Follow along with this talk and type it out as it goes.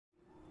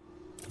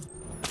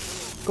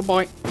Good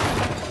boy.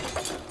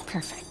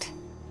 Perfect.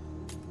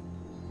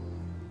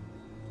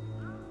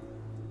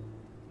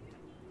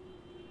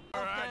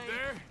 Alright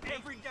there.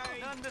 Every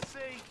day. None to see.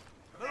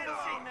 Move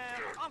along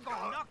now. I'm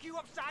gonna knock you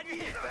upside your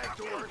head. Back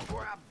to work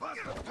before I bust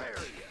a pair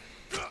of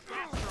you. After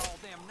all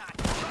them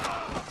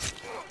nights.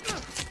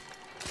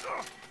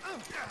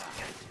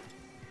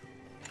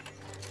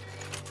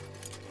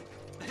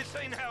 This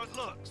ain't how it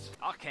looks.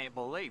 I can't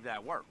believe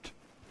that worked.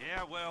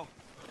 Yeah, well,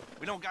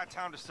 we don't got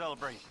time to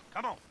celebrate.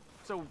 Come on.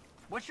 So,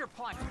 what's your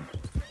plan?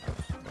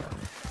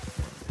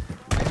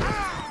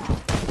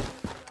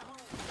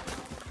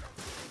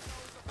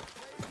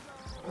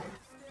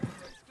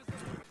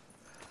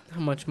 How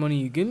much money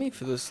you give me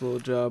for this little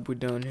job we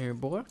done here,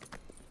 boy?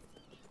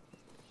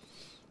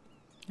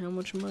 How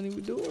much money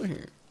we doing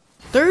here?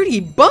 30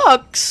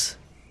 bucks?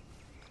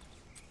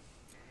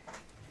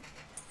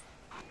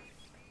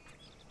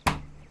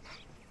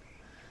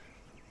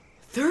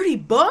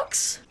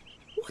 $30?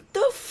 What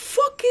the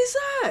fuck is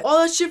that?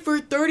 All that shit for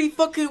 30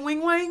 fucking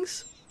wing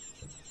wangs?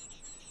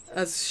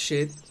 That's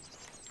shit.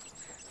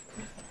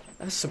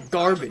 That's some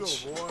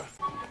garbage.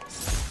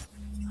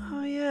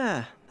 Oh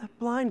yeah, that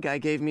blind guy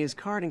gave me his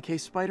card in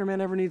case Spider-Man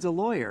ever needs a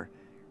lawyer.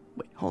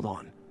 Wait, hold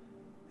on.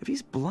 If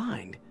he's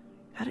blind,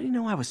 how did he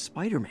know I was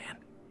Spider-Man?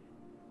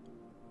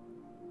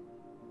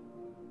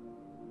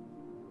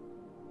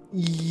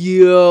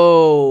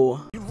 Yo.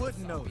 You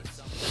wouldn't notice.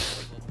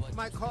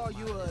 Might call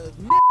you a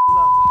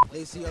lover.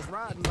 They see us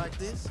riding like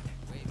this.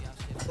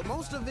 But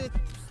most of it.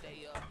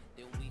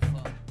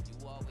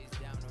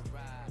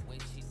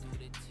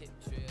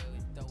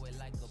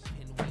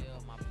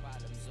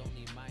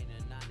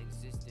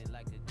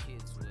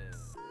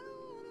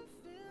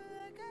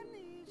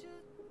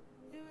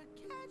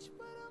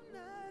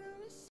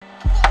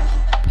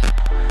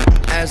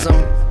 As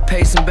I'm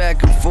pacing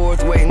back and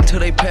forth, waiting till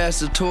they pass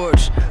the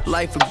torch.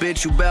 Life a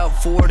bitch, you about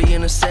 40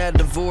 and a sad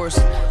divorce.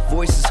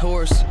 Voice is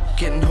hoarse,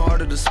 getting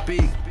harder to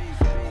speak.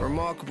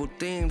 Remarkable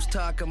themes,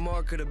 talk a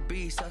mark of the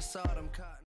beast. I saw them caught.